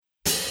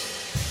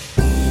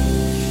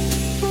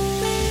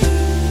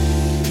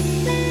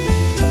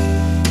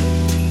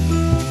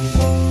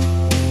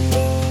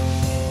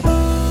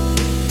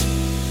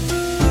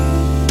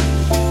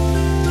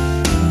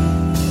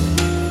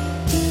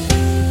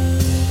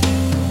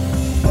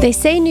They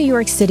say New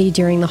York City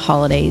during the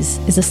holidays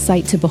is a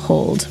sight to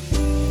behold.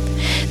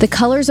 The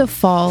colors of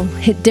fall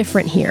hit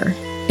different here.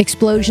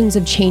 Explosions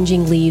of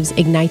changing leaves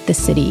ignite the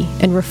city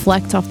and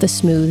reflect off the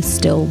smooth,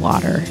 still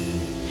water.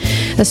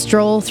 A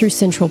stroll through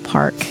Central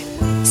Park.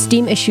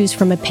 Steam issues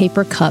from a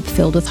paper cup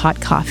filled with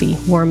hot coffee,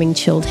 warming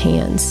chilled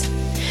hands.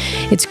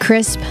 It's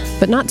crisp,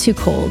 but not too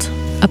cold.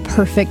 A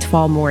perfect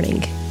fall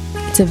morning.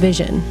 It's a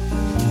vision.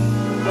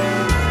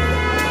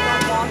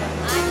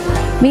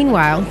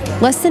 Meanwhile,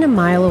 less than a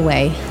mile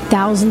away,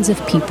 thousands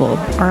of people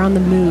are on the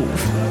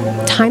move.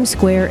 Times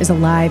Square is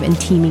alive and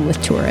teeming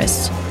with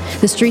tourists.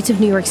 The streets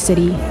of New York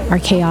City are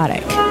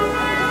chaotic.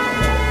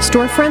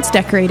 Storefronts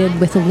decorated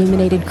with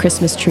illuminated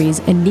Christmas trees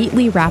and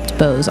neatly wrapped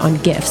bows on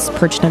gifts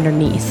perched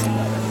underneath.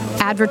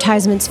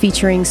 Advertisements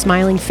featuring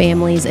smiling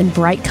families in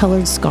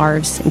bright-colored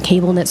scarves and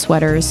cable-knit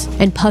sweaters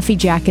and puffy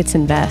jackets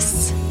and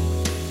vests.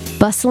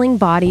 Bustling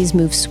bodies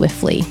move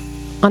swiftly,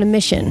 on a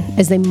mission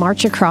as they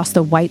march across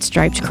the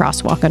white-striped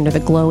crosswalk under the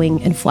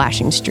glowing and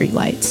flashing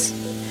streetlights.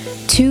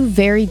 Two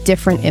very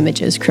different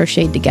images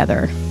crocheted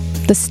together.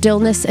 The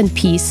stillness and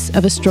peace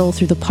of a stroll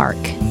through the park,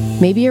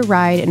 maybe a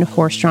ride in a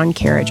horse-drawn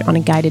carriage on a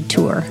guided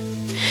tour.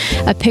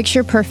 A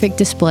picture-perfect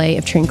display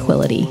of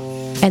tranquility,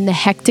 and the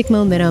hectic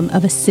momentum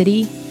of a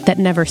city that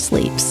never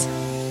sleeps.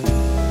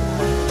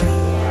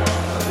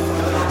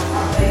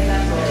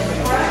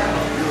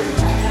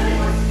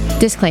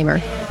 Disclaimer,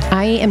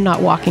 I am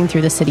not walking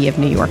through the city of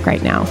New York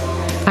right now.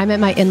 I'm at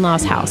my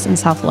in-laws' house in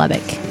South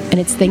Lubbock, and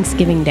it's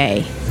Thanksgiving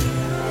Day.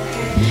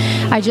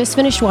 I just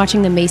finished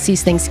watching the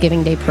Macy's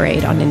Thanksgiving Day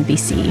Parade on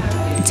NBC.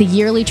 It's a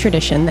yearly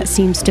tradition that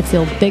seems to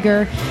feel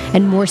bigger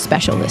and more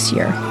special this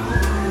year.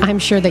 I'm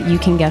sure that you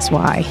can guess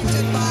why.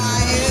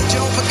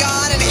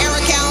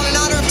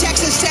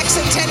 Texas Tech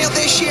Centennial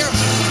this year,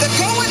 the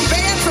Goin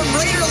Band from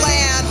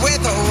Raiderland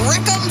with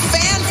Wreck-'em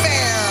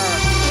Fanfare.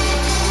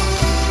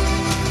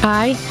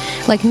 I,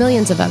 like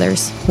millions of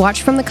others,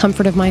 watched from the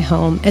comfort of my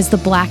home as the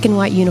black and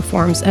white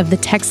uniforms of the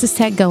Texas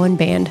Tech Goin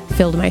Band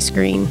filled my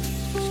screen.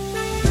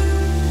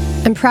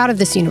 I'm proud of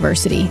this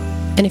university,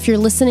 and if you're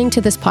listening to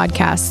this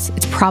podcast,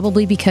 it's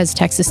probably because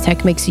Texas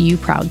Tech makes you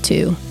proud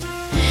too.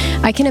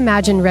 I can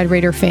imagine Red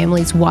Raider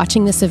families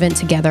watching this event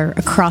together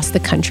across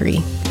the country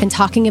and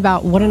talking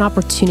about what an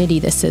opportunity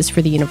this is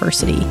for the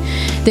university,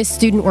 this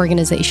student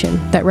organization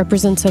that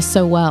represents us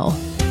so well.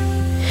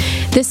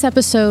 This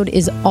episode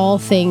is all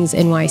things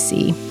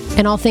NYC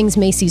and all things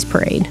Macy's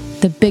Parade,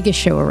 the biggest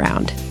show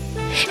around,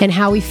 and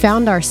how we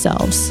found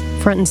ourselves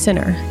front and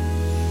center.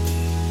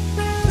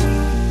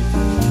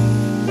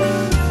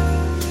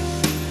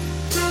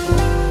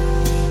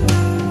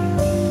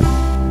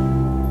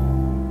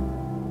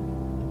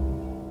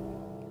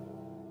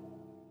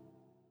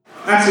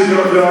 Actually,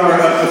 there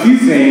are a few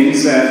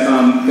things that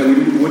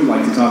we would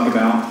like to talk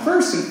about.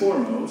 First and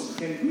foremost,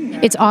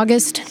 it's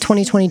August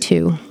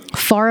 2022,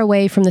 far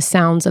away from the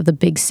sounds of the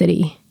big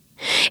city.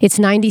 It's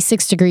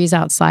 96 degrees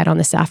outside on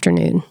this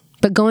afternoon,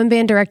 but Goin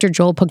Band director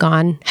Joel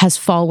Pagan has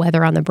fall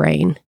weather on the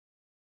brain.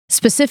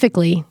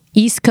 Specifically,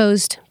 East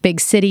Coast, big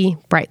city,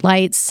 bright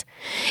lights.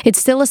 It's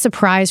still a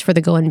surprise for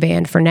the Goin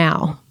Band for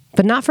now,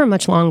 but not for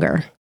much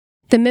longer.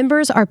 The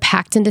members are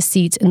packed into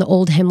seats in the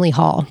old Hemley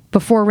Hall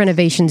before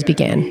renovations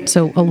began,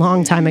 so a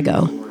long time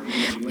ago.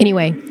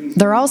 Anyway,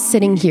 they're all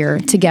sitting here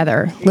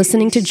together,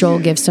 listening to Joel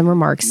give some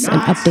remarks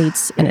and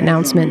updates and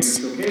announcements.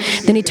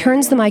 Then he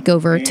turns the mic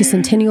over to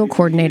Centennial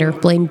Coordinator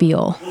Blaine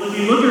Beal. Well, if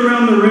you look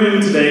around the room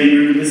today,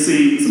 you're going to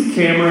see some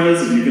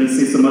cameras, and you're going to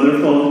see some other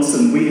folks,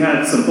 and we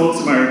have some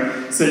folks from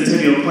our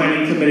Centennial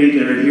Planning Committee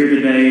that are here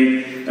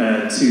today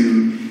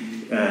to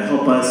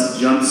help us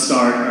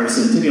jumpstart our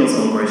Centennial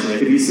celebration.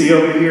 If you see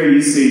over here,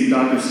 you see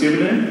Dr.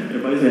 Stubinen.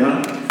 Everybody say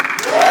hi.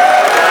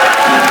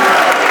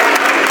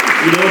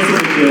 You know it's a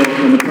big deal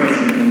when the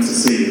president comes to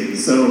see you.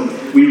 So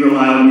we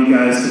rely on you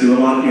guys to do a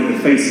lot. You're the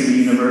face of the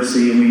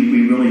university, and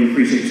we really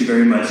appreciate you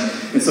very much.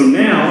 And so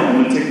now I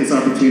want to take this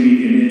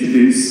opportunity and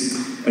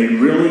introduce a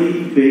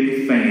really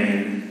big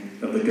fan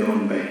of the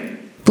Goin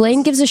Band.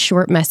 Blaine gives a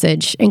short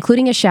message,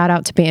 including a shout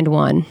out to Band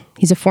 1.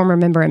 He's a former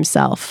member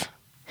himself.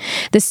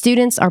 The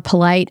students are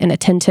polite and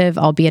attentive,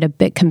 albeit a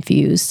bit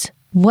confused.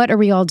 What are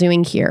we all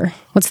doing here?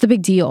 What's the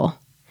big deal?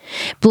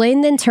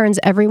 Blaine then turns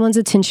everyone's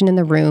attention in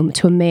the room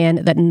to a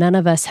man that none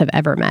of us have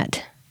ever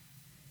met.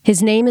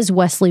 His name is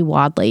Wesley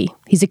Wadley.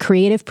 He's a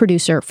creative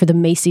producer for the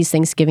Macy's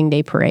Thanksgiving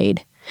Day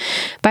Parade.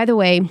 By the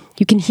way,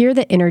 you can hear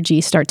the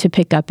energy start to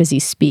pick up as he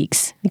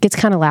speaks. It gets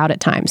kind of loud at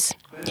times.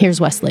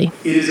 Here's Wesley.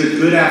 It is a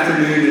good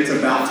afternoon. It's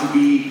about to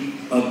be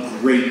a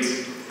great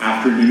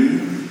afternoon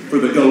for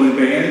the Goin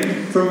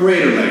Band from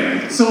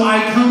Raiderland. So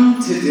I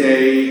come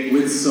today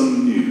with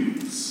some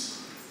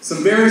news.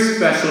 Some very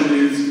special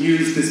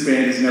news this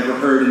band has never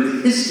heard in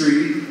the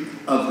history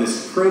of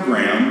this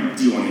program.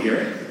 Do you want to hear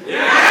it?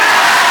 Yeah!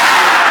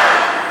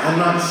 I'm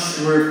not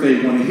sure if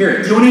they want to hear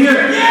it. Do you want to hear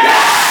it? Yeah!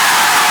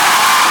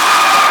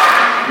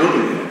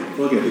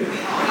 We'll get it.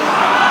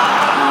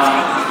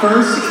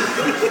 First,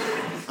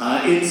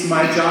 it's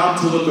my job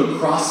to look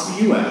across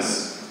the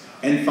U.S.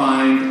 and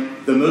find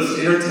the most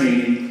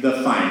entertaining,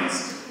 the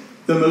finest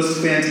the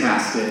most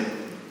fantastic,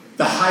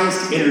 the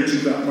highest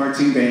energy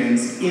marching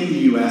bands in the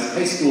U.S.,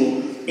 high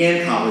school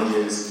and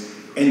colleges,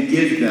 and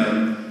give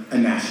them a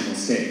national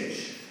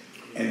stage.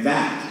 And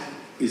that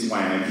is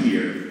why I'm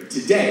here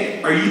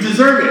today. Are you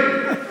deserving?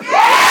 Am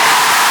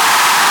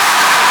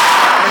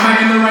I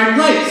in the right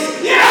place?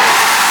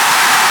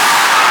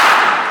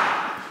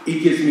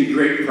 It gives me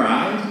great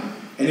pride,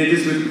 and it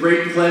is with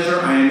great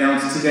pleasure I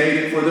announce today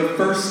that for the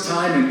first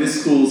time in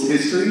this school's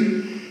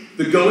history,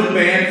 the Goin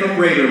Band from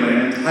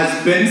Raiderland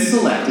has been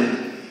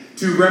selected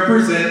to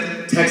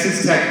represent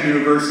Texas Tech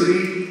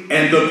University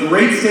and the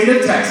great state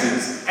of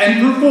Texas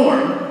and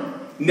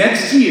perform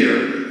next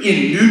year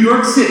in New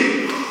York City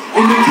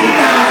in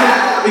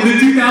the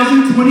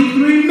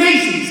 2023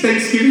 Macy's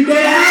Thanksgiving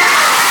Day.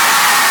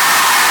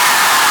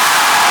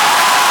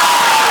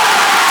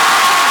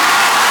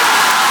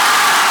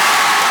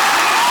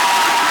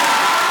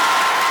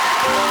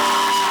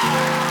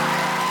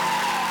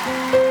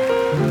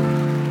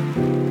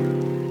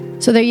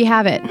 So there you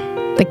have it.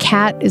 The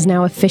cat is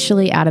now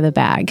officially out of the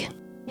bag.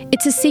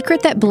 It's a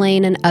secret that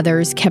Blaine and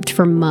others kept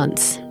for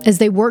months as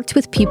they worked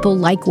with people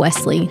like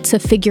Wesley to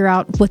figure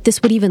out what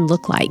this would even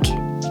look like.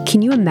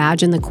 Can you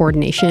imagine the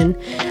coordination?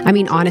 I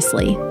mean,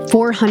 honestly,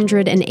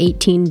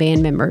 418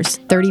 band members,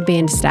 30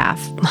 band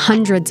staff,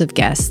 hundreds of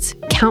guests,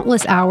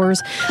 countless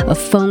hours of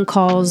phone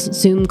calls,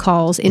 Zoom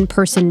calls,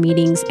 in-person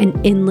meetings,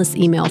 and endless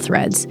email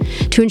threads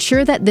to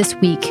ensure that this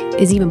week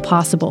is even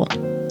possible.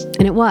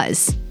 And it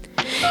was.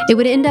 It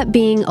would end up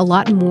being a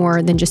lot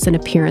more than just an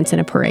appearance in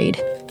a parade.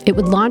 It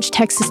would launch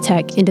Texas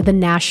Tech into the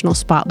national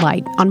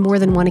spotlight on more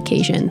than one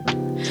occasion.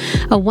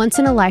 A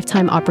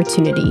once-in-a-lifetime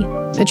opportunity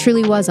that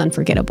truly was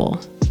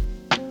unforgettable.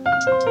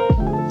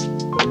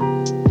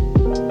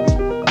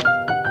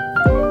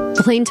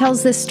 Blaine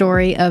tells this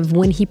story of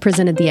when he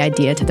presented the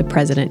idea to the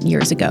president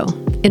years ago,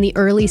 in the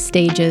early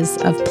stages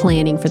of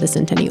planning for the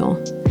centennial.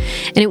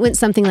 And it went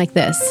something like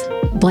this.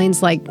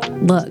 Blaine's like,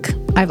 look,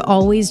 I've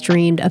always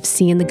dreamed of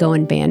seeing the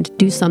Goin Band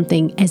do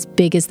something as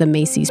big as the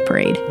Macy's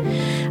parade.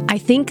 I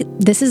think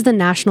this is the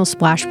national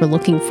splash we're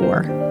looking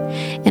for.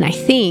 And I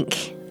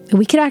think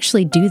we could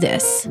actually do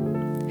this.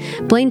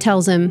 Blaine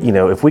tells him,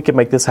 if we could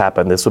make this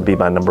happen, this would be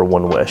my number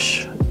one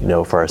wish,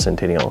 for our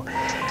centennial.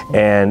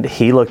 And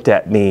he looked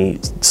at me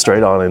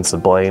straight on and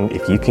said, Blaine,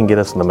 if you can get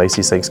us in the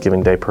Macy's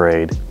Thanksgiving Day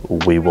Parade,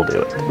 we will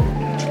do it.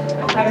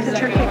 How does it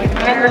have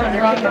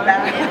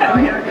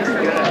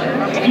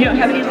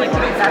any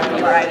back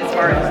the ride as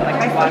far as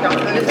I don't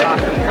do this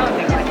often or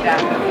anything like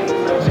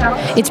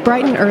that? It's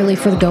bright and early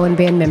for the Goin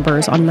Band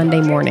members on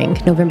Monday morning,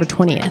 November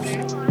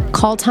 20th.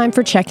 Call time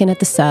for check-in at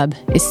the sub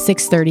is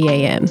 6:30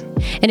 a.m.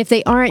 And if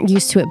they aren't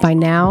used to it by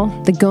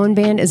now, the Goin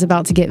Band is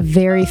about to get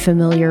very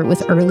familiar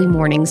with early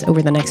mornings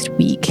over the next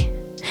week.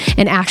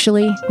 And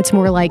actually, it's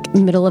more like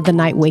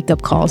middle-of-the-night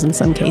wake-up calls in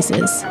some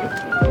cases.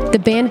 The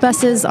band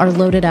buses are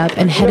loaded up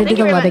and headed to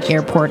the Lubbock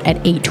airport at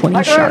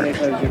 8:20 sharp.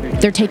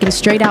 They're taken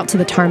straight out to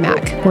the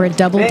tarmac, where a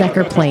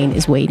double-decker plane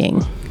is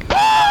waiting.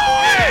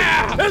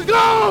 Let's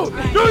go!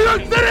 New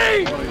York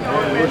City!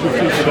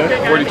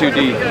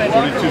 42D.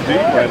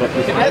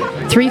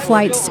 42D? 3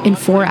 flights in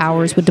 4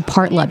 hours would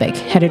depart Lubbock,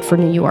 headed for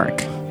New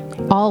York.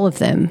 All of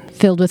them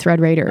filled with Red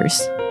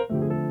Raiders.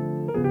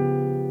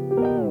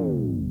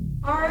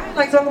 All right,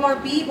 let's welcome our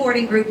B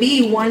boarding group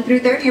B, 1 through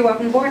 30. You're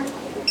welcome aboard.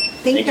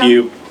 Thank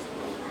you.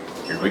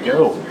 Here we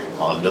go.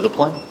 On to the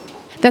plane.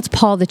 That's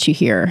Paul that you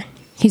hear.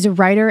 He's a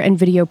writer and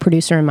video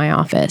producer in my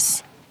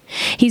office.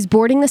 He's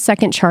boarding the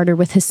second charter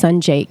with his son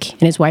Jake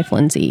and his wife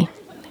Lindsay.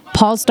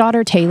 Paul's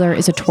daughter Taylor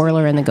is a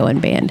twirler in the Goin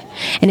Band,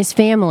 and his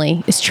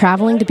family is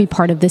traveling to be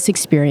part of this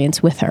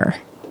experience with her.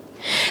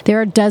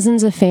 There are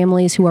dozens of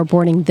families who are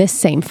boarding this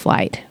same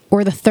flight,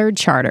 or the third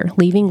charter,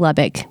 leaving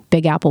Lubbock,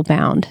 Big Apple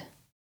bound.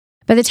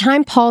 By the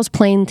time Paul's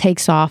plane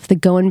takes off, the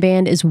Goin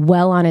Band is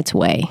well on its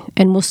way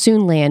and will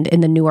soon land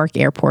in the Newark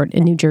Airport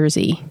in New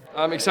Jersey.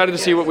 I'm excited to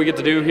see what we get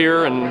to do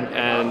here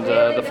and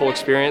the full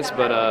experience,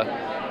 but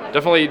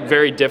definitely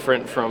very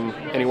different from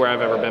anywhere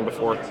I've ever been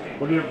before.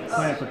 What are your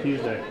plans for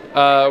Tuesday?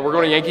 We're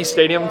going to Yankee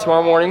Stadium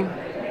tomorrow morning,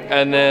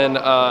 and then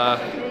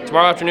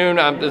tomorrow afternoon,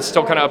 it's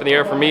still kind of up in the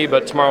air for me,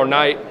 but tomorrow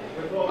night,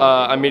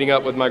 I'm meeting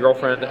up with my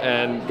girlfriend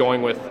and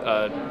going with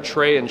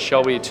Trey and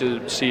Shelby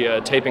to see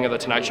a taping of The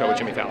Tonight Show with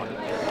Jimmy Fallon.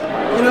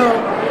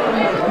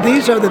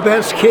 These are the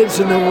best kids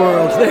in the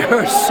world. They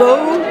are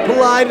so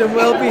polite and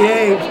well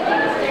behaved.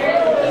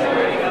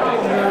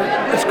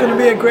 It's going to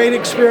be a great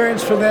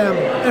experience for them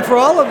and for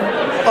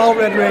all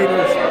Red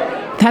Raiders.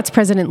 That's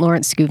President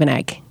Lawrence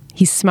Skuvanek.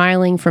 He's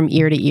smiling from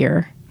ear to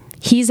ear.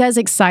 He's as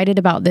excited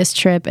about this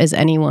trip as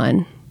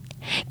anyone.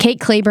 Kate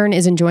Claiborne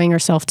is enjoying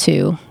herself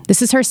too.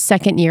 This is her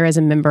second year as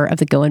a member of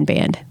the Goin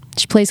Band.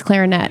 She plays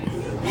clarinet.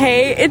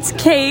 Hey, it's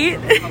Kate.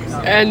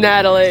 And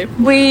Natalie.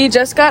 We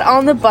just got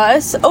on the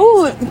bus.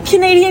 Oh,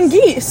 Canadian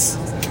geese.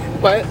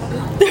 What?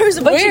 There's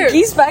a bunch of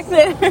geese back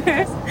there.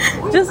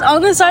 Just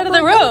on the side of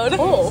the road.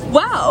 Oh.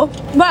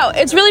 Wow,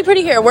 it's really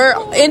pretty here. We're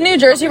in New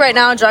Jersey right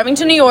now, driving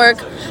to New York.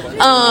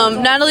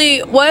 Natalie,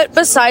 what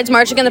besides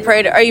marching in the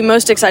parade are you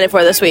most excited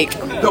for this week?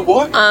 The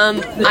what?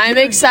 I'm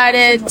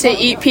excited to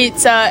eat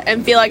pizza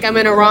and feel like I'm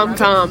in a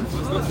rom-com.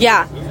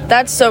 Yeah,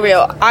 that's so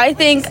real. I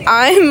think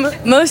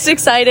I'm most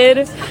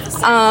excited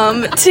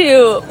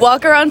to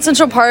walk around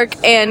Central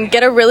Park and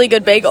get a really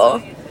good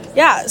bagel.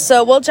 Yeah,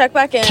 so we'll check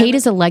back in. Kate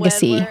is a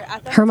legacy.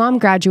 Her mom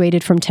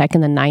graduated from Tech in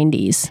the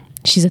 90s.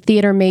 She's a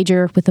theater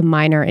major with a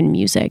minor in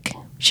music.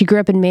 She grew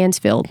up in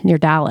Mansfield, near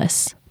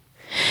Dallas.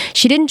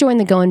 She didn't join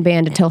the Goin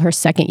Band until her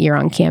second year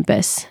on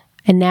campus,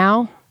 and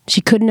now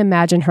she couldn't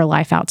imagine her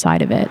life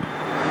outside of it.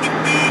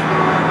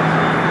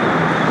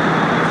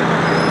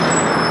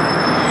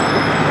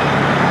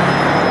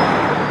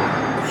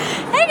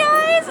 Hey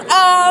guys!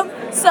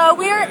 So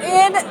we're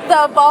in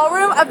the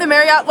ballroom of the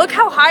Marriott. Look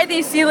how high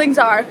these ceilings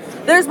are.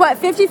 There's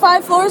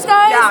 55 floors,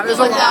 guys? Yeah, there's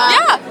like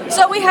that. Yeah,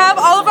 so we have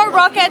all of our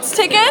Rockettes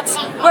tickets.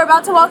 We're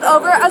about to walk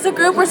over as a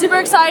group. We're super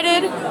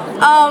excited.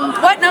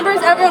 What number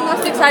is everyone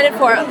most excited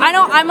for? I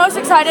know I'm most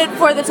excited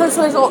for the Toy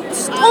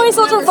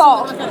Soldier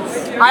Fall.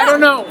 I don't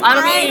know.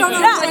 I don't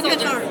know.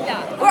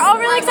 Yeah. We're all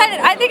really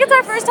excited. I think it's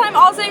our first time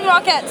all singing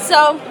Rockettes,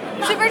 so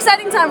super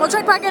exciting time. We'll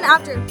check back in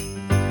after.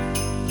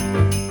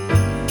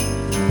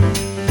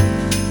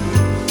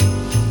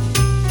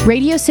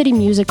 Radio City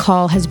Music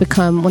Hall has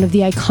become one of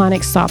the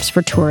iconic stops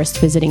for tourists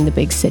visiting the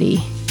big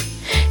city.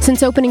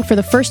 Since opening for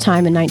the first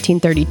time in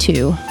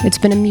 1932, it's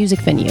been a music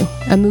venue,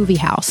 a movie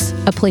house,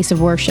 a place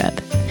of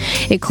worship.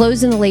 It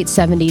closed in the late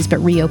 70s but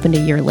reopened a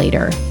year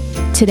later.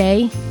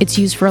 Today, it's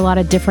used for a lot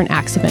of different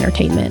acts of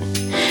entertainment.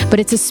 But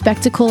it's a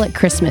spectacle at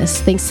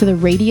Christmas thanks to the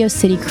Radio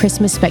City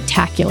Christmas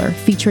Spectacular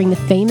featuring the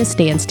famous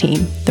dance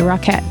team, the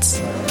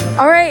Rockettes.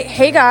 All right,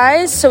 hey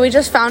guys, so we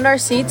just found our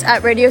seats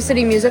at Radio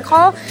City Music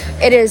Hall.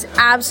 It is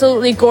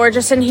absolutely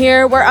gorgeous in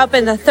here. We're up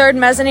in the third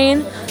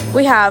mezzanine.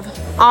 We have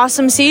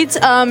awesome seats.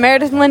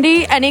 Meredith and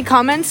Lindy, any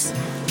comments?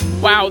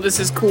 Wow, this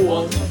is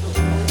cool.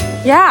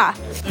 Yeah.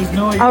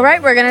 All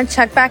right, we're gonna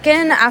check back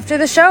in after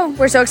the show.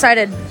 We're so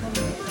excited.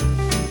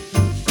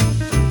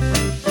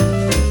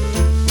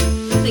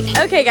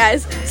 Okay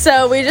guys,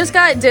 so we just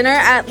got dinner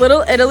at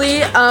Little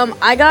Italy.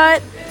 I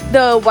got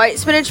the white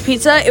spinach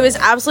pizza. It was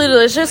absolutely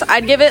delicious.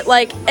 I'd give it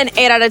like an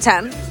 8 out of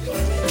 10.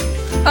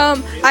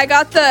 I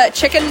got the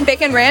chicken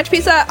bacon ranch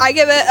pizza. I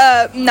give it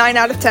a 9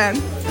 out of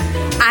 10.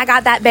 I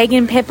got that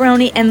bacon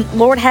pepperoni, and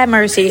Lord have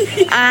mercy,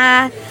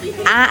 I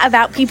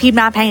about pee-peed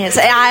my pants.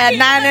 I had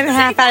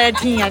 9.5 out of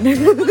 10.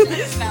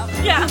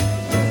 Yeah.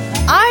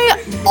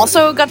 I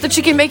also got the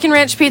chicken bacon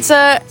ranch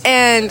pizza,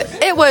 and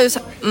it was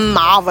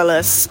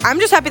marvelous. I'm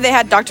just happy they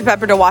had Dr.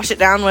 Pepper to wash it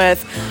down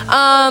with.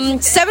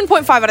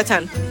 7.5 out of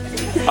 10.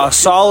 A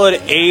solid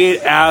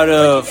 8 out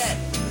of...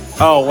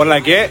 Oh, what did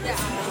I get?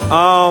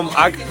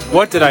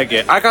 What did I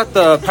get? I got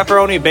the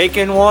pepperoni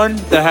bacon one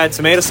that had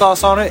tomato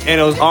sauce on it, and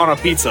it was on a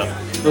pizza.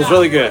 It was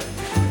really good.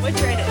 What'd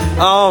you rate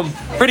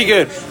it? Pretty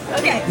good.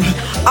 Okay.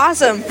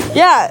 Awesome.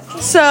 Yeah,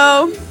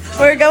 so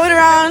we're going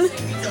around.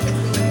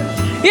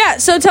 Yeah,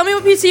 so tell me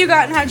what pizza you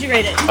got and how'd you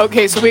rate it?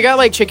 Okay, so we got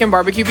like chicken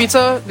barbecue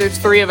pizza. There's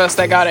 3 of us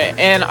that got it,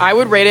 and I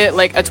would rate it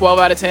like a 12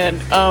 out of 10.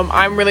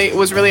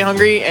 Was really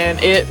hungry,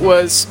 and it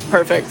was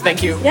perfect.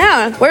 Thank you.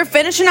 Yeah, we're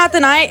finishing out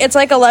the night. It's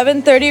like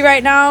 11:30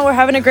 right now. We're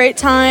having a great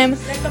time.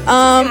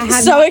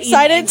 So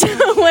excited to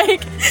the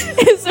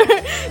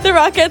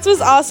Rockettes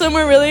was awesome.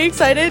 We're really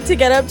excited to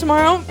get up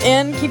tomorrow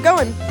and keep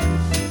going.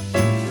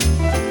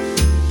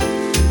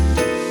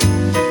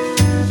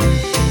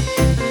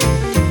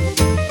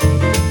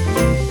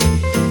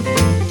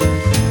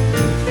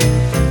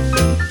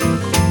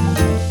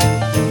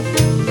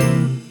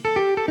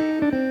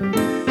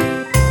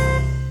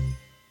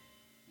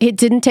 It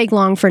didn't take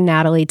long for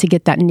Natalie to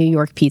get that New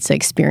York pizza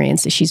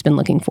experience that she's been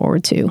looking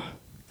forward to.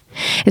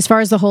 As far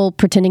as the whole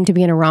pretending to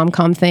be in a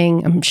rom-com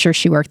thing, I'm sure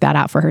she worked that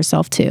out for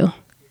herself too.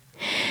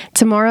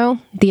 Tomorrow,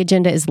 the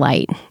agenda is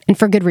light, and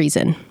for good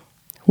reason.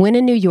 When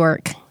in New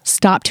York,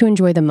 stop to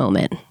enjoy the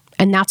moment,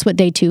 and that's what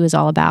day 2 is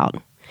all about.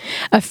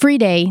 A free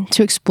day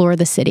to explore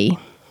the city.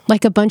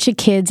 Like a bunch of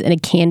kids in a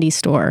candy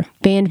store,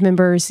 band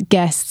members,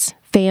 guests,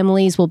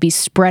 families will be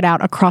spread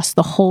out across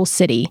the whole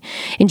city,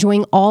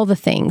 enjoying all the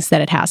things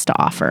that it has to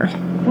offer.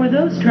 For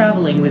those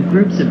traveling with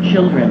groups of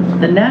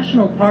children, the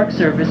National Park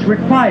Service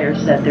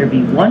requires that there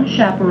be 1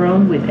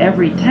 chaperone with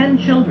every 10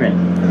 children,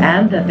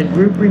 and that the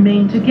group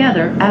remain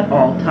together at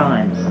all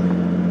times.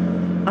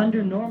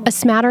 A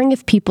smattering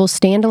of people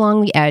stand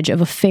along the edge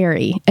of a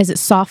ferry as it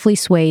softly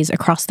sways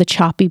across the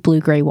choppy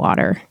blue-gray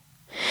water.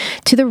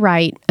 To the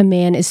right, a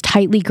man is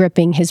tightly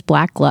gripping his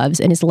black gloves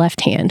in his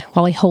left hand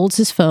while he holds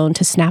his phone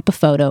to snap a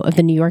photo of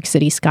the New York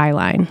City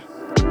skyline.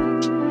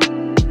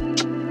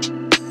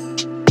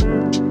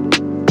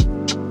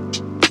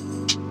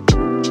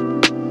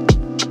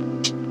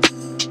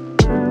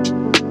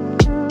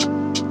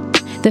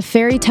 The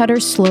ferry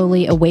tutters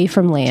slowly away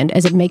from land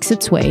as it makes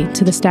its way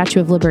to the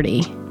Statue of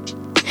Liberty.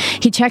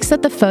 He checks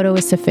that the photo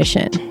is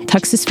sufficient,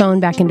 tucks his phone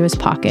back into his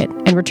pocket,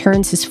 and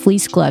returns his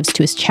fleece gloves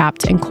to his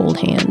chapped and cold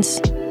hands.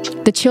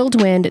 The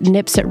chilled wind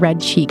nips at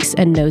red cheeks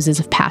and noses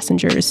of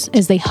passengers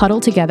as they huddle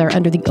together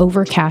under the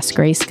overcast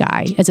gray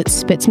sky as it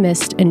spits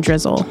mist and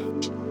drizzle.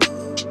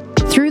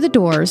 Through the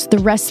doors, the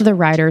rest of the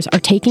riders are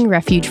taking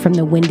refuge from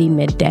the windy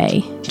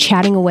midday,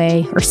 chatting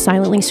away or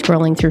silently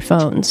scrolling through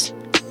phones.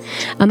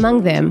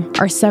 Among them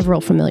are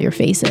several familiar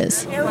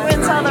faces. Yeah, we went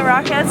and saw the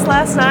Rockettes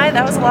last night.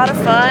 That was a lot of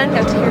fun.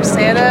 Got to hear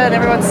Santa and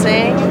everyone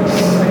sing.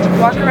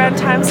 Walk around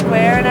Times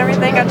Square and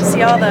everything. Got to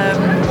see all the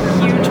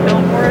huge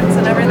billboards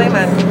and everything.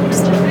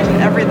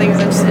 Everything's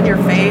just in your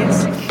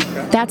face.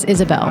 That's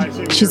Isabel.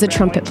 She's a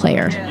trumpet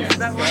player.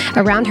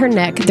 Around her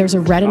neck, there's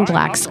a red and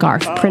black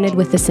scarf printed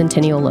with the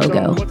Centennial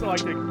logo.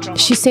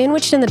 She's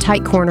sandwiched in the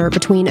tight corner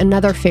between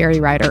another ferry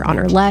rider on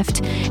her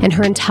left and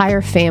her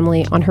entire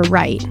family on her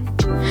right.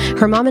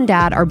 Her mom and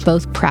dad are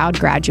both proud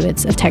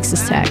graduates of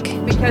Texas Tech.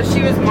 Because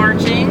she was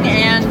marching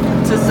and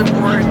to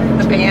support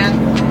the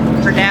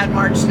band. Her dad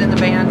marched in the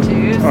band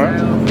too,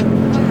 so...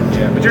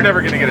 Yeah, but you're never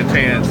going to get a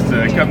chance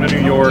to come to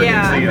New York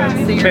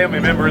and see a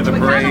family member in the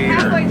parade or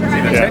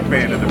see the Tech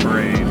Band in the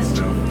parade.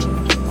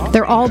 So.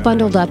 They're all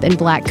bundled up in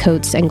black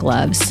coats and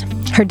gloves.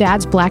 Her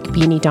dad's black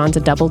beanie dons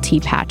a double T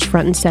patch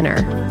front and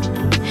center.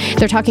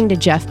 They're talking to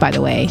Jeff, by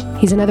the way.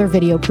 He's another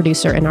video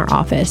producer in our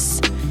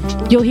office.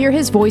 You'll hear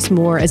his voice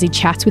more as he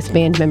chats with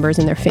band members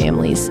and their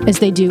families, as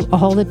they do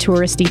all the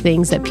touristy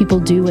things that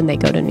people do when they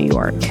go to New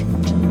York.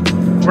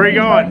 Where are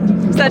you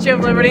going? Statue of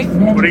Liberty.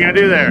 What are you going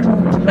to do there?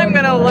 I'm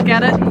going to look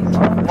at it.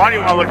 Why do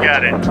you want to look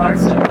at it?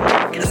 Because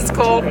it's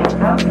cool.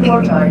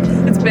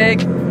 It's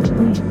big.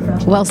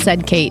 Well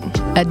said, Kate.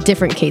 A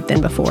different Kate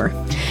than before.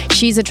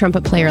 She's a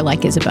trumpet player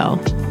like Isabel.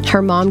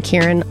 Her mom,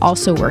 Karen,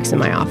 also works in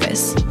my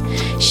office.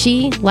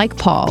 She, like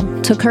Paul,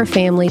 took her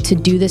family to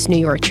do this New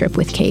York trip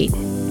with Kate.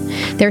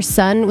 Their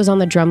son was on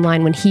the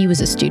drumline when he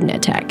was a student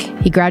at Tech.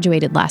 He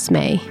graduated last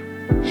May.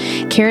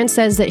 Karen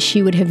says that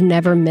she would have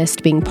never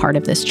missed being part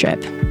of this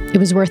trip. It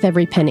was worth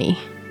every penny.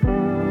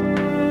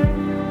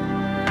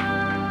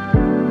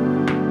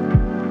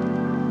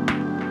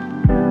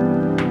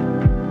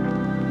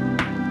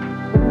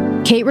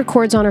 Kate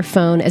records on her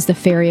phone as the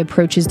ferry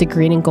approaches the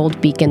green and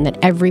gold beacon that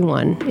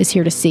everyone is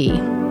here to see.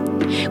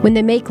 When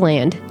they make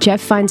land,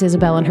 Jeff finds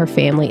Isabel and her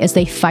family as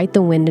they fight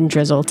the wind and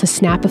drizzle to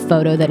snap a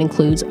photo that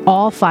includes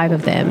all 5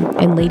 of them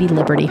and Lady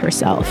Liberty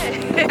herself.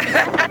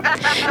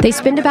 They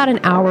spend about an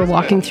hour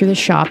walking through the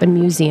shop and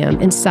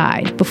museum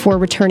inside before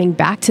returning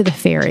back to the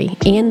ferry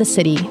and the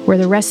city where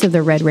the rest of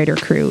the Red Raider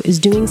crew is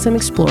doing some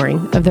exploring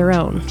of their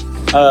own.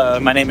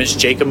 My name is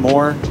Jacob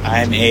Moore.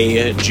 I'm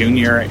a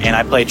junior and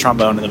I play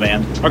trombone in the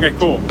band. Okay,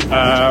 cool.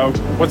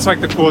 What's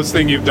like the coolest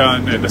thing you've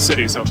done in the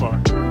city so far?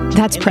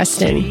 That's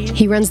Preston.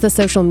 He runs the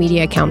social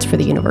media accounts for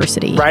the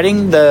university.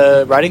 Riding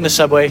the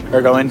subway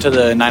or going to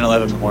the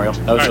 9/11 memorial.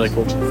 That was really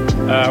cool.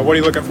 What are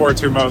you looking forward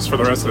to most for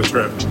the rest of the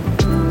trip?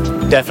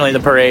 Definitely the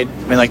parade.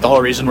 I mean, like the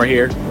whole reason we're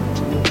here.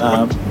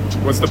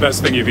 What's the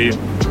best thing you've eaten?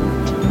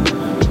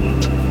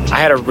 I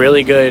had a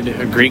really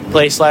good Greek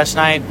place last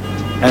night,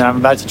 and I'm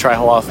about to try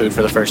halal food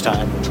for the first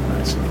time.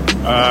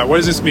 What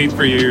does this mean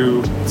for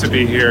you to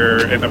be here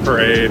in the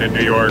parade in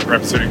New York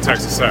representing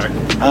Texas Tech?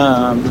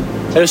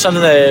 It was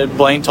something that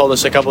Blaine told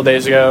us a couple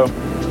days ago,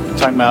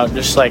 talking about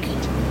just like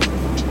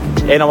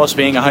it almost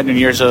being 100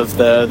 years of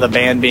the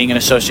band being an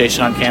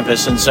association on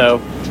campus, and so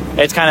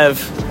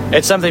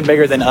it's something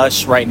bigger than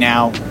us right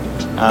now.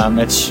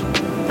 It's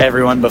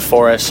everyone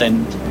before us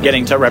and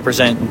getting to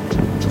represent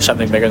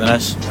something bigger than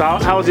us. So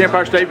how was the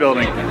Empire State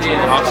Building?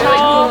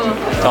 Awesome.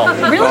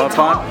 Really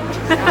fun?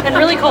 And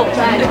really cold.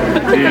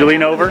 Did you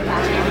lean over?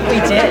 We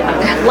did.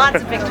 Lots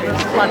of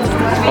pictures. Lots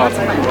of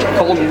awesome.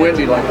 Cold and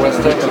windy like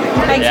West Texas.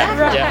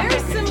 Very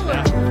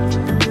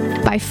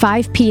similar. By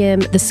 5 p.m.,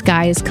 the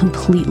sky is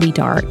completely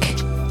dark.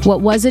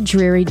 What was a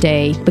dreary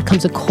day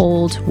becomes a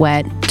cold,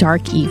 wet,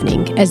 dark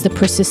evening as the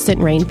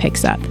persistent rain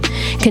picks up,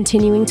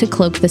 continuing to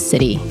cloak the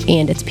city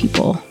and its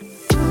people.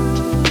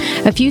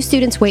 A few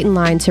students wait in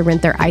line to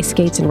rent their ice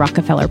skates in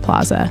Rockefeller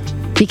Plaza,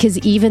 because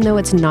even though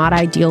it's not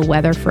ideal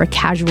weather for a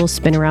casual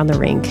spin around the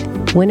rink,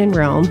 when in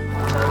Rome,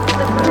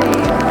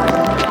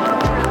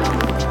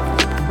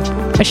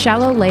 a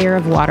shallow layer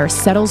of water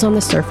settles on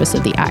the surface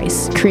of the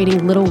ice,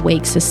 creating little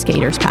wakes as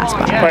skaters pass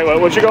by. Wait,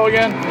 what'd you go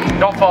again?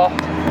 Don't fall.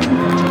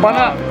 Why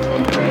not?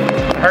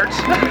 Hurts.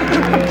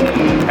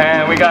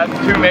 And we got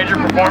 2 major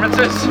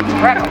performances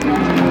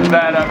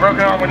that a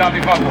broken arm would not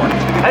be fun for.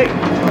 Hey,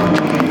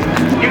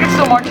 you can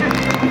still march it.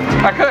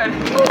 I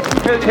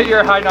could. Hit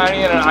your high 90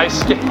 in an ice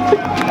skate.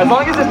 As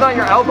long as it's not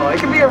your elbow. It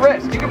can be a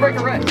wrist. You can break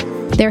a wrist.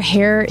 Their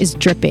hair is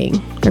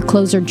dripping, their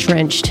clothes are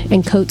drenched,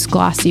 and coats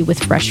glossy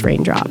with fresh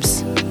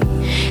raindrops.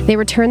 They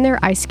return their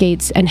ice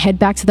skates and head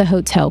back to the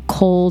hotel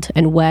cold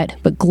and wet,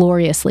 but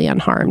gloriously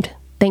unharmed,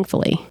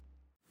 thankfully.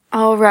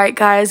 All right,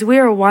 guys, we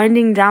are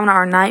winding down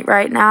our night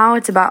right now.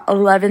 It's about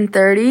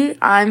 11:30.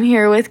 I'm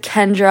here with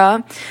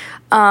Kendra.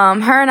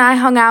 Her and I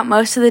hung out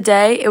most of the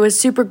day. It was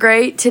super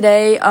great.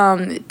 Today,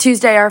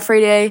 Tuesday, our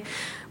free day,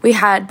 we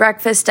had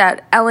breakfast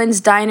at Ellen's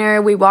Diner.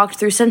 We walked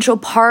through Central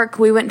Park.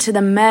 We went to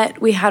the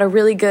Met. We had a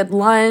really good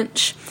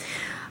lunch.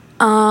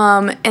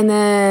 And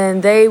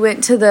then they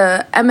went to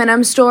the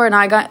M&M store, and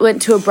I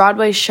went to a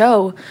Broadway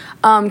show.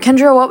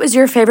 Kendra, what was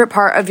your favorite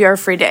part of your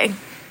free day?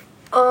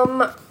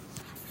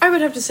 I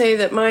would have to say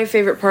that my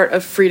favorite part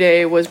of free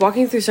day was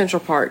walking through Central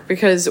Park,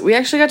 because we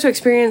actually got to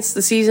experience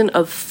the season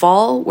of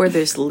fall where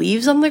there's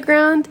leaves on the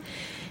ground,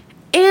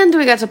 and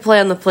we got to play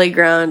on the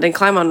playground and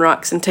climb on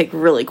rocks and take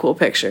really cool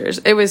pictures.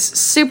 It was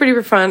super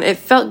duper fun. It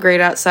felt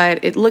great outside.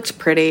 It looked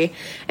pretty,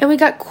 and we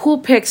got cool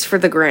pics for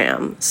the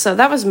gram. So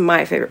that was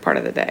my favorite part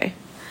of the day.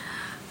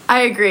 I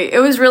agree. It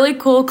was really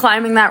cool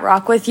climbing that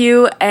rock with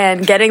you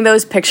and getting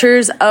those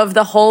pictures of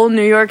the whole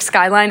New York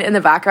skyline in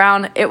the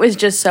background. It was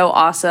just so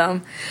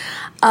awesome.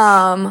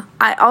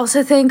 I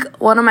also think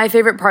one of my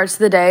favorite parts of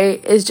the day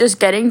is just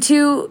getting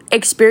to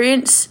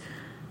experience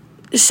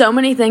so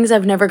many things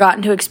I've never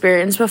gotten to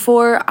experience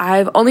before.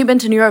 I've only been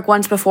to New York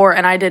once before,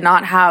 and I did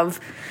not have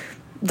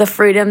the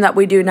freedom that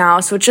we do now.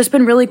 So it's just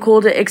been really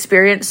cool to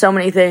experience so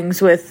many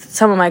things with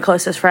some of my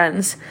closest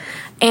friends.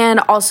 And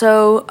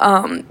also,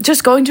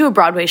 just going to a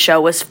Broadway show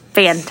was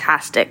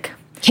fantastic.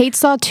 Kate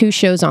saw 2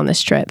 shows on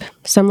this trip,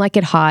 Some Like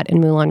It Hot and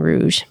Moulin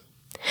Rouge.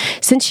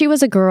 Since she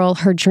was a girl,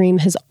 her dream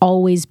has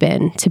always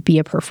been to be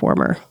a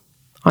performer,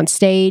 on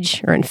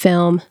stage or in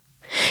film.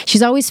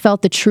 She's always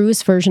felt the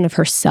truest version of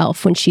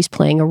herself when she's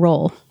playing a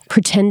role,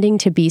 pretending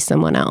to be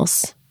someone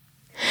else.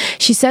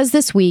 She says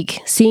this week,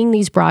 seeing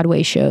these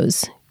Broadway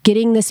shows,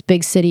 getting this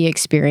big city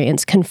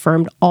experience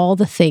confirmed all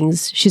the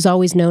things she's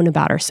always known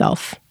about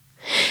herself,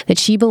 that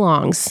she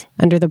belongs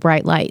under the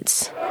bright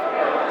lights.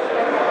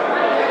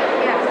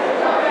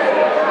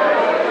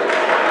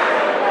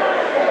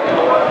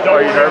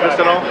 Are you nervous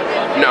at all?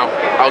 No,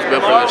 I was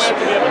built for this.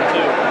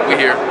 We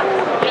here.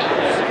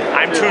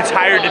 I'm too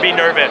tired to be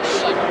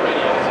nervous.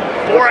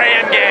 4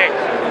 a.m. gang.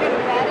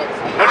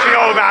 What you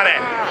know about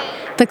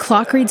it? The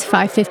clock reads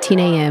 5:15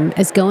 a.m.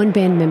 as Goin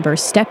Band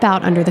members step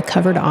out under the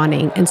covered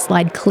awning and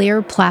slide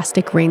clear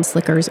plastic rain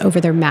slickers over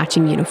their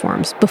matching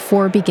uniforms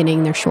before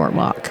beginning their short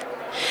walk.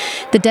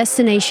 The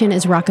destination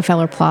is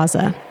Rockefeller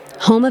Plaza,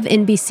 home of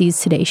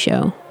NBC's Today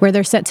Show, where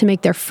they're set to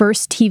make their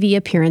first TV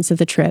appearance of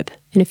the trip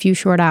in a few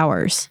short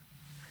hours.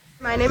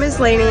 My name is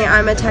Lainey.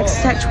 I'm a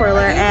Texas Tech twirler,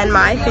 and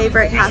my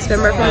favorite cast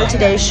member from the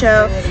Today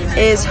Show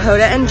is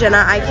Hoda and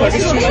Jenna. I can't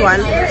just choose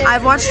one.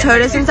 I've watched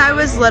Hoda since I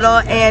was little,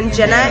 and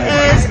Jenna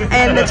is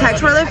in the Tech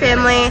twirler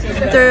family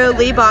through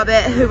Lee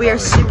Bobbitt, who we are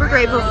super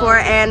grateful for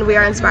and we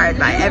are inspired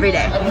by every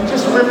day.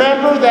 Just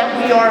remember that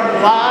we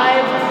are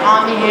live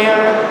on the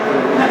air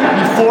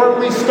before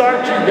we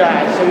start, you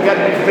guys, so you got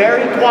to be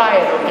very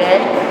quiet,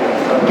 okay?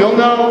 You'll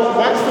know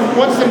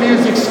once the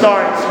music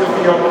starts, you'll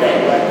be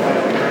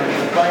okay.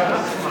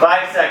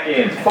 5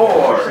 seconds.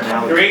 4,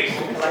 3.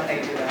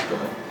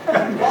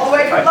 All the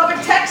way from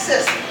Lubbock,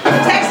 Texas.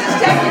 Texas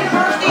Tech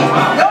University.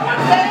 Goin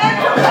Band.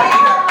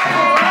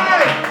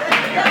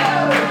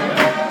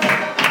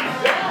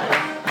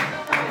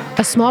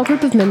 A small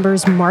group of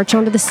members march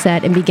onto the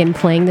set and begin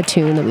playing the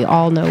tune that we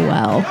all know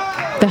well.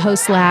 The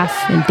hosts laugh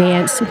and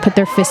dance and put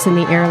their fists in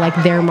the air like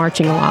they're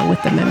marching along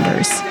with the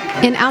members.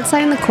 And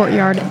outside in the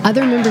courtyard,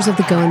 other members of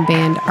the Goin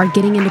Band are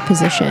getting into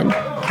position,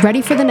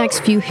 ready for the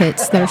next few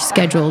hits that are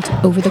scheduled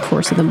over the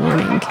course of the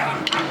morning.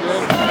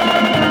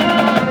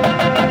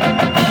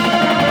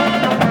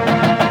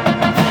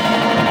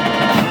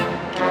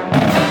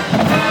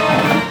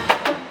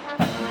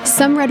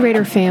 Some Red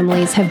Raider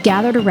families have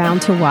gathered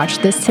around to watch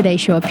this Today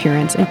Show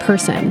appearance in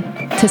person,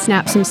 to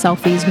snap some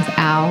selfies with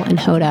Al and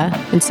Hoda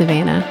and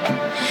Savannah.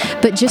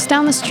 But just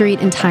down the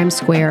street in Times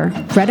Square,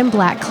 red and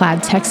black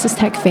clad Texas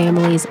Tech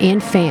families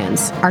and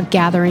fans are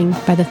gathering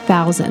by the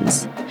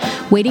thousands,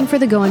 waiting for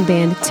the Goin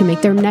Band to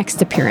make their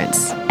next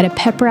appearance at a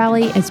pep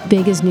rally as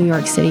big as New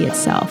York City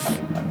itself.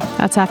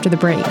 That's after the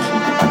break.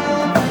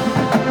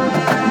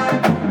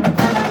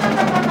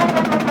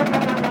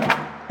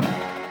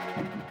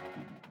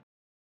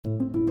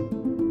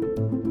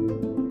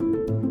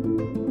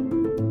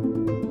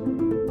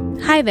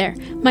 Hi there,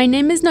 my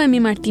name is Noemi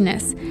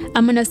Martinez.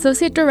 I'm an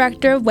Associate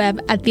Director of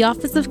Web at the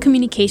Office of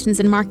Communications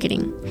and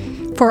Marketing.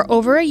 For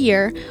over a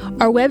year,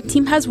 our web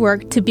team has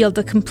worked to build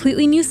a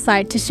completely new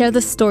site to share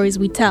the stories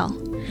we tell.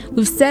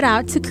 We've set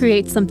out to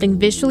create something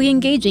visually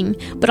engaging,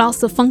 but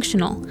also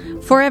functional,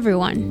 for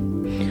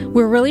everyone.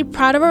 We're really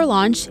proud of our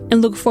launch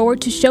and look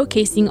forward to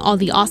showcasing all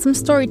the awesome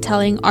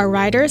storytelling our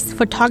writers,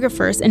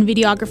 photographers, and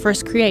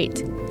videographers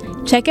create.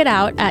 Check it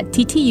out at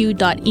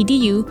ttu.edu/now.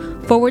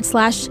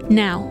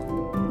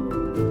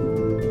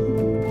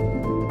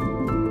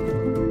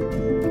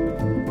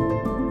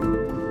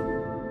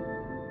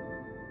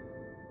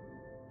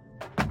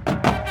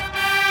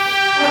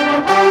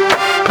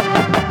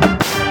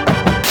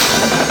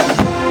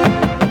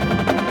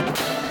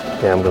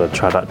 Yeah, I'm going to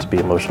try not to be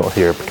emotional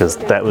here because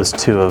that was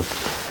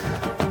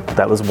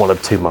one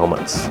of 2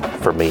 moments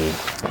for me.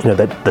 You know,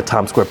 that the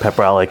Times Square pep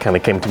rally kind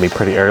of came to me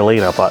pretty early,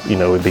 and I thought, you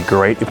know, it would be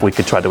great if we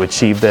could try to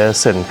achieve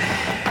this, and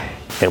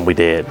we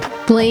did.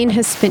 Blaine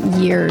has spent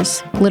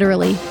years,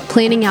 literally,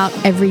 planning out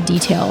every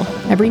detail,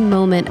 every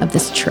moment of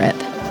this trip.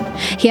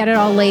 He had it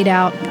all laid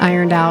out,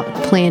 ironed out,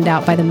 planned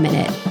out by the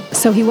minute.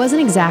 so he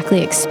wasn't exactly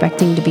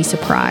expecting to be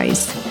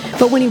surprised.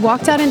 But when he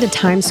walked out into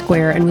Times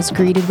Square and was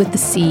greeted with the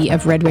sea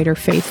of Red Raider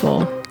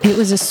faithful, it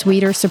was a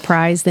sweeter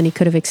surprise than he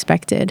could have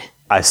expected.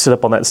 I stood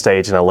up on that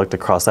stage and I looked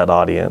across that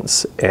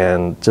audience,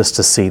 and just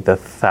to see the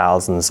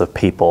thousands of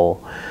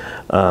people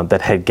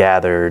that had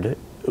gathered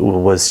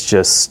was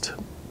just,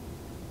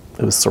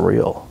 it was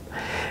surreal.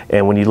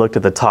 And when you looked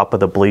at the top of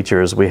the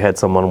bleachers, we had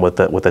someone with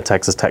a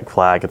Texas Tech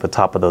flag at the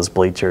top of those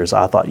bleachers.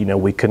 I thought,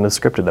 we couldn't have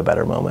scripted a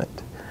better moment.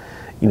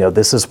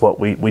 This is what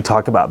we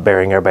talk about,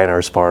 bearing our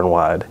banners far and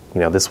wide.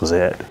 This was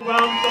it. A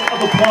round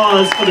of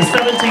applause for the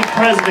 17th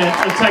president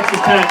of Texas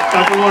Tech,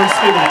 Dr. Lawrence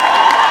Stevens.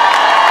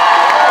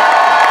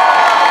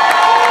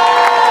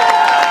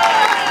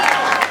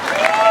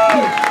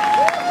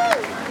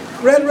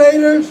 Red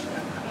Raiders,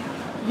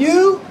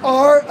 you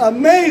are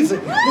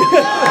amazing.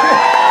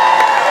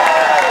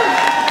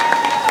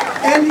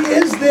 And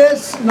is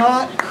this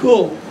not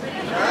cool?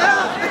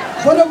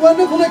 What a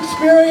wonderful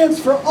experience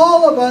for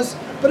all of us,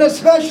 but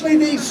especially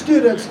these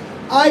students.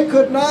 I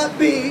could not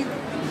be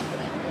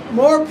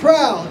more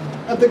proud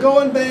of the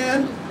Goin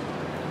Band,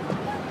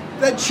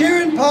 the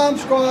cheering Palm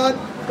Squad,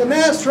 the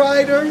Mass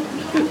Rider,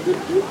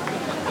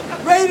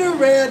 Raider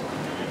Red.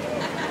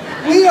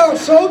 We are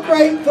so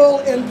grateful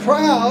and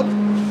proud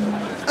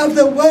of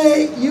the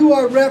way you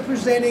are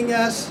representing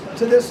us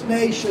to this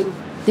nation.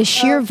 The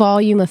sheer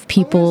volume of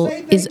people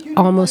is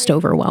almost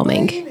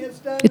overwhelming.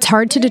 It's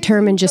hard to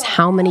determine just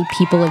how many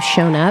people have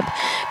shown up,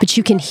 but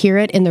you can hear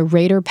it in the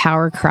Raider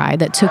power cry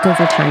that took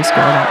over Times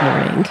Square that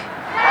morning.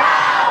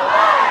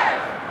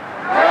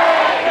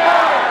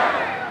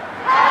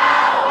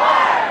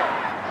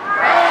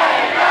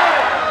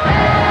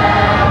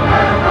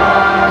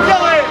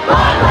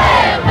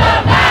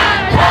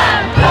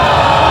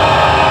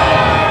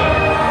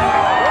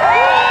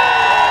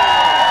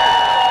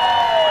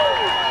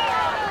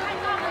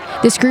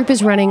 This group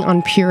is running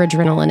on pure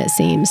adrenaline, it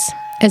seems.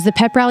 As the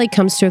pep rally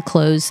comes to a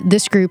close,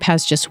 this group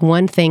has just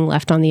one thing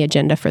left on the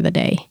agenda for the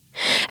day.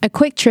 A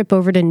quick trip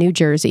over to New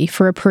Jersey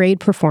for a parade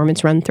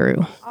performance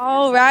run-through.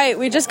 All right,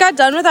 we just got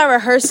done with our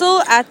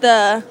rehearsal at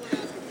the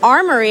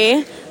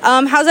Armory.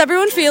 How's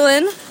everyone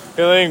feeling?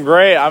 Feeling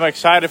great. I'm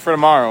excited for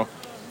tomorrow.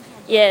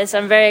 Yes,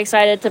 I'm very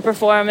excited to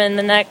perform in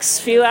the next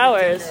few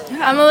hours.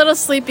 I'm a little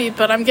sleepy,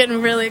 but I'm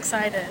getting really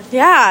excited.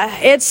 Yeah,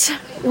 it's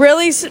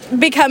really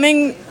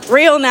becoming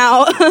real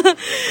now.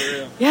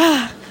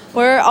 Yeah,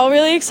 we're all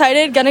really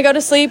excited. Gonna go to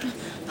sleep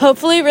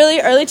hopefully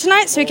really early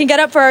tonight so we can get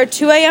up for our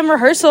 2 a.m.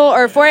 rehearsal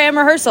or 4 a.m.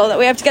 rehearsal that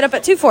we have to get up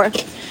at 2 for.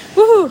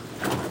 Woohoo!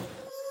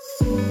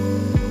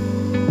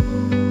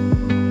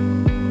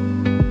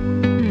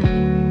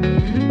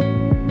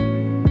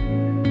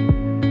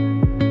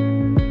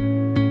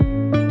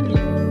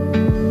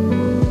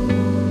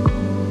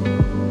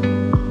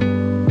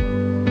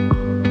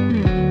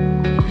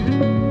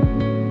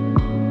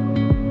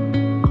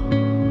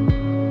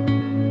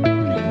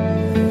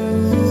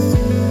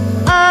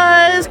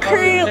 It's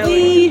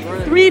currently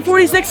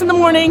 3:46 in the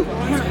morning,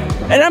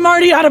 and I'm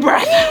already out of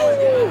breath.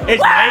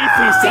 It's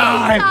Macy's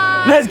time.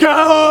 Let's go!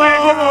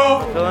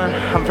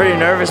 I'm pretty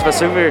nervous, but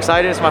super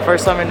excited. It's my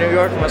first time in New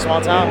York from a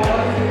small town.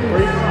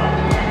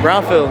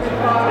 Brownfield,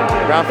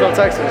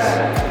 Texas.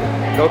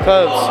 Go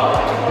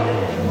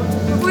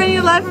Cubs. We're going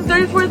to live from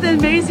 34th and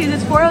Macy's.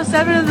 It's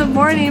 4:07 in the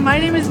morning. My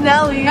name is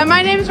Nellie. And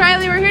my name is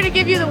Riley. We're here to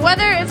give you the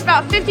weather. It's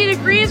about 50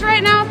 degrees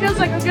right now. It feels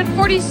like a good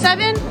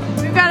 47.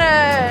 We've got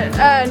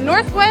a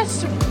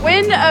northwest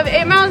wind of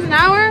 8 miles an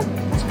hour.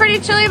 It's pretty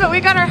chilly, but we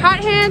got our hot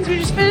hands. We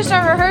just finished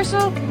our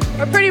rehearsal.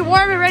 We're pretty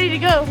warm and ready to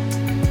go.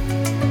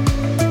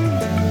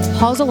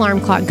 Paul's alarm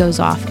clock goes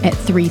off at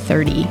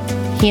 3:30.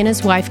 He and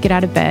his wife get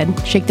out of bed,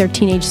 shake their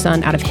teenage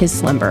son out of his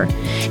slumber,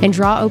 and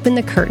draw open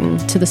the curtain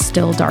to the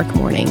still dark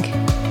morning.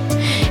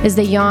 As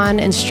they yawn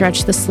and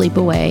stretch the sleep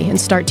away and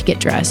start to get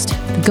dressed,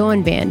 the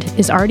Goin Band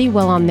is already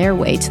well on their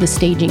way to the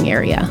staging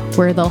area,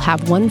 where they'll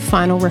have one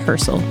final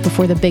rehearsal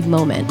before the big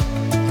moment.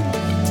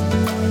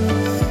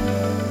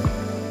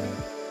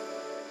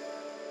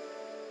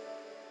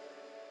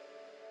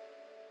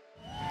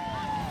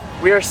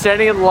 We are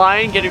standing in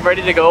line, getting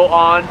ready to go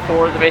on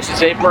for the Macy's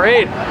Day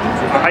Parade.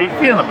 How you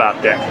feeling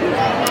about that?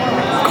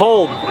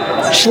 Cold,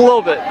 just a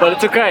little bit, but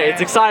it's okay.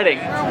 It's exciting.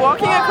 We're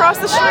walking across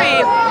the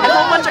street, and a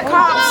whole bunch of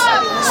cops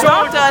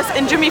stopped us,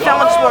 and Jimmy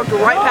Fallon just walked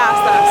right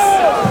past us.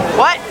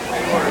 What?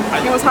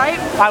 He was hype?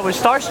 I was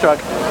starstruck.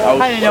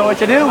 I didn't know what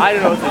to do. I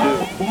didn't know what to do.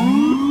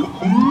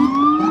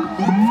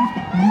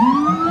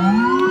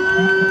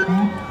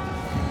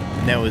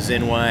 And that was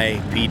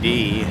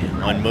NYPD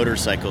on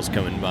motorcycles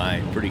coming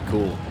by. Pretty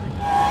cool.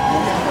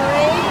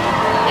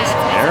 Miss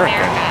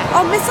America.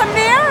 Oh, Miss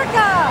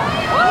America!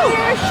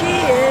 Here she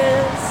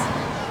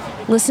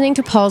is. Listening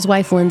to Paul's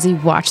wife Lindsay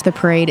watch the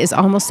parade is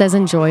almost as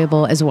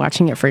enjoyable as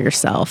watching it for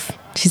yourself.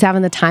 She's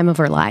having the time of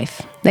her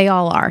life. They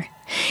all are.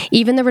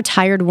 Even the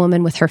retired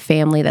woman with her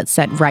family that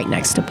sat right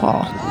next to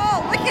Paul.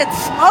 Oh, look at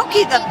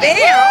Smokey the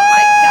Bear! Oh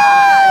my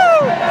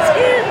God! It's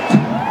huge.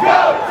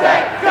 Go,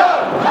 Tech, go!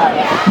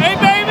 Hey,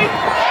 baby!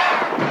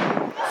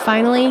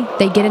 Finally,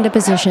 they get into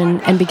position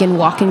and begin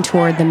walking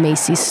toward the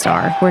Macy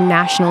Star, where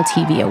national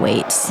TV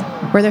awaits,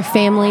 where their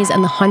families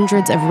and the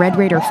hundreds of Red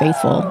Raider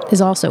faithful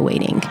is also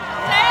waiting.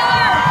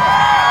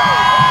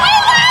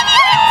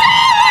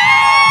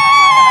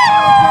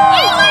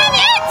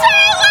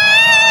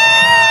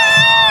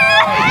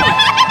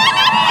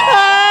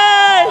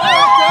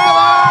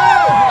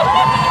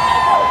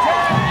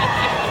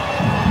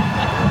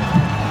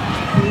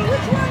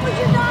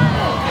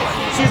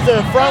 She's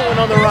the front one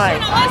on the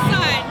right.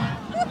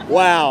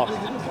 Wow.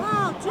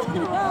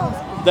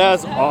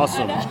 That's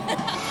awesome.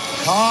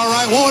 All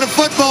right, what would a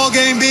football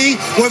game be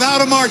without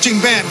a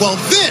marching band? Well,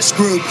 this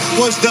group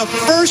was the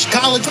first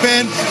college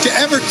band to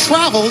ever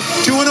travel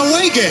to an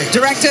away game.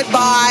 Directed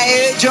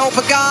by Joe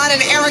Pagan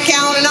and Eric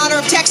Allen in honor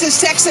of Texas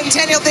Tech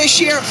Centennial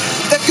this year,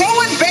 the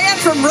Goin Band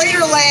from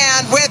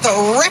Raiderland with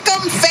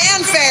Wreckham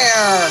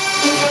Fanfare.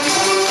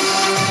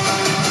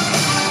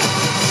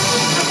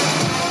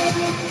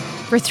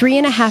 For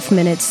 3.5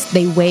 minutes,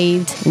 they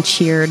waved and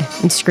cheered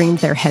and screamed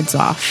their heads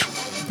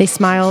off. They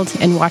smiled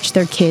and watched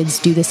their kids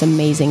do this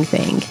amazing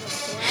thing.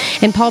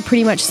 And Paul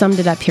pretty much summed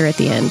it up here at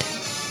the end.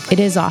 It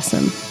is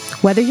awesome.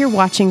 Whether you're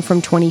watching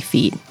from 20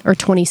 feet or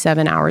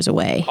 27 hours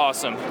away.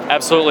 Awesome.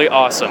 Absolutely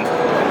awesome.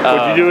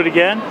 Would you do it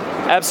again?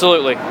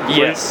 Absolutely.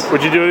 Yes.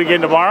 Would you do it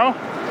again tomorrow?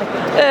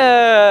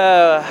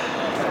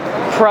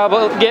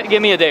 Probably.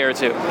 Give me a day or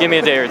two.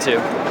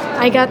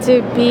 I got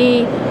to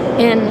be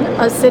in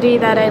a city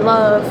that I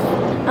love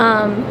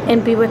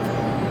and be with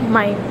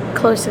my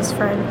closest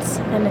friends,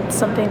 and it's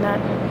something that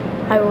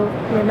I will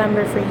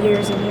remember for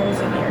years and years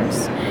and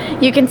years.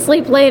 You can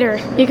sleep later.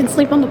 You can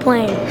sleep on the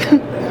plane.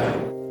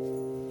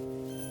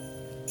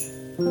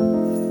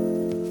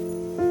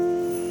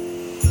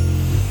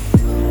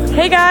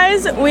 Hey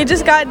guys, we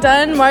just got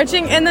done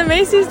marching in the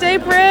Macy's Day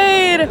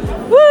Parade.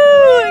 Woo!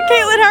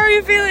 Caitlin, how are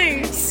you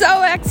feeling?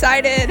 So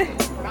excited.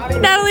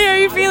 Natalie, how are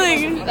you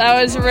feeling?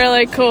 That was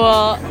really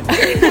cool.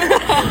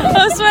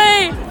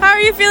 Josue, how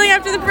are you feeling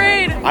after the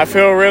parade? I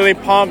feel really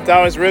pumped.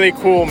 That was really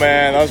cool,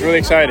 man. That was really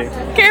exciting.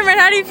 Cameron,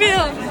 how do you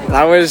feel?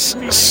 That was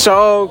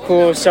so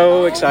cool,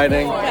 so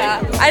exciting.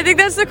 Yeah, I think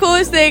that's the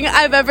coolest thing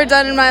I've ever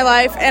done in my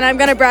life, and I'm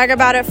gonna brag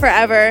about it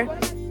forever.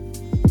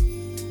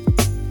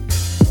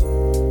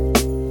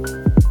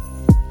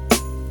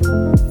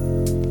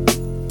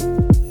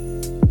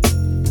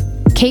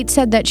 Kate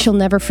said that she'll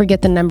never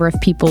forget the number of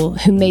people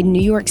who made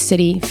New York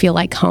City feel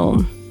like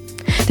home.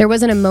 There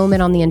wasn't a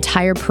moment on the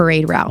entire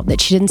parade route that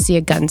she didn't see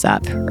a guns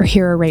up or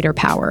hear a Raider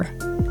power.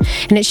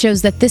 And it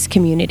shows that this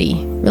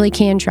community really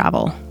can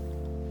travel.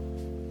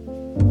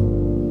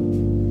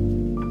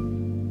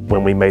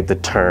 When we made the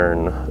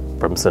turn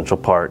from Central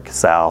Park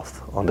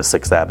south onto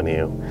 6th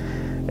Avenue,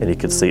 and you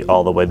could see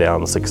all the way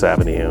down 6th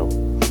Avenue,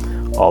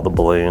 all the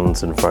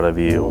balloons in front of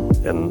you,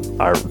 and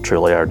our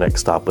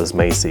next stop was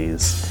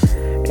Macy's.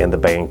 And the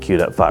band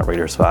queued up Fight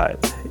Raiders Fight,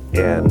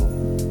 and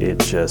it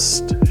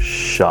just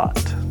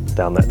shot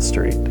down that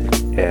street.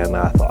 And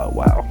I thought,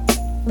 wow,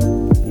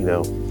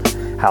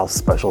 how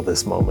special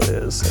this moment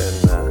is.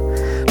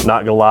 And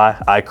not gonna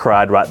lie, I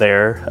cried right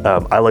there.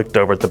 I looked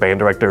over at the band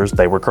directors,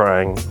 they were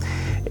crying.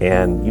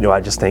 And I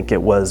just think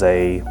it was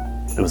a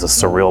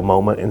surreal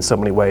moment in so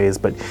many ways.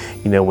 But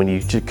when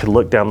you could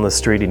look down the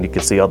street and you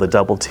could see all the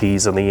double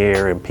T's in the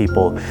air and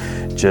people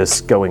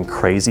just going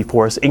crazy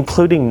for us,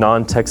 including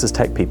non-Texas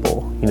Tech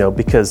people,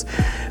 because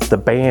the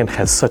band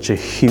has such a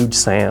huge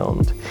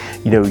sound.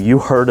 You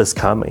heard us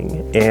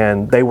coming,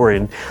 and they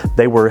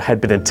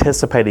had been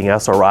anticipating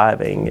us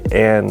arriving,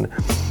 and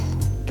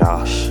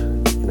gosh,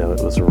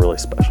 it was really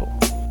special.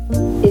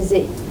 Is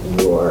it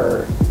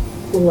your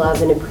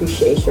love and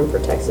appreciation for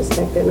Texas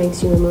Tech that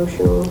makes you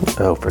emotional?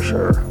 Oh, for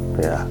sure.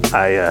 Yeah.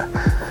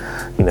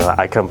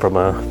 I come from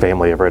a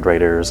family of Red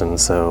Raiders, and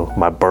so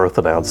my birth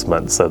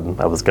announcement said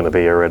I was going to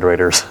be a Red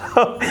Raider.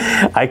 So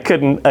I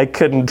couldn't,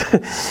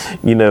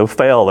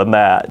 fail in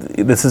that.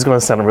 This is going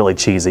to sound really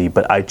cheesy,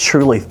 but I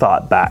truly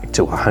thought back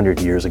to 100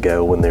 years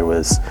ago when there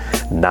was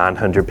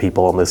 900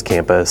 people on this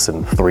campus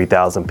and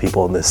 3,000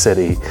 people in this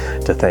city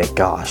to think,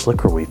 gosh,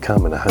 look where we've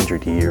come in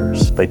 100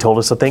 years. They told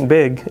us to think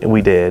big, and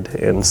we did,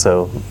 and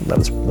so that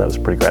was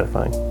pretty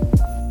gratifying.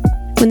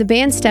 When the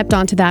band stepped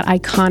onto that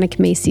iconic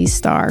Macy's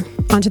Star,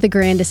 onto the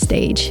grandest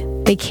stage,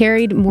 they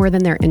carried more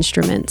than their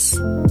instruments,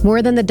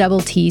 more than the double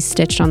T's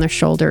stitched on their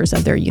shoulders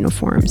of their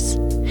uniforms.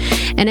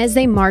 And as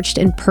they marched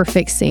in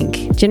perfect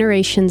sync,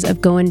 generations of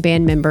Goin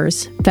Band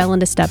members fell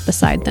into step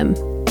beside them.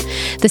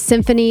 The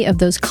symphony of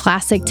those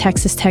classic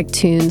Texas Tech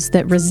tunes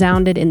that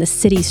resounded in the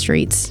city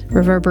streets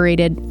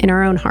reverberated in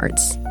our own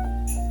hearts.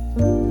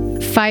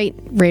 Fight,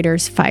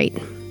 Raiders, fight.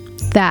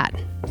 That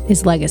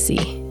is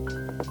legacy.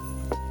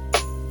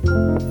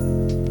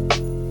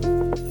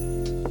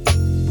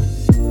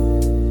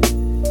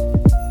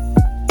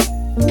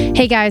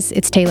 Hey guys,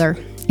 it's Taylor.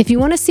 If you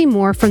want to see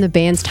more from the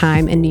band's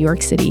time in New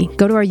York City,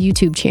 go to our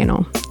YouTube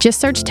channel. Just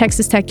search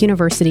Texas Tech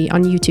University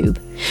on YouTube.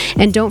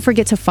 And don't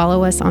forget to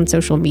follow us on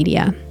social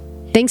media.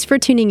 Thanks for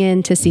tuning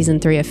in to Season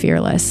 3 of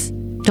Fearless.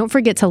 Don't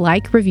forget to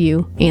like,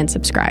 review, and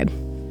subscribe.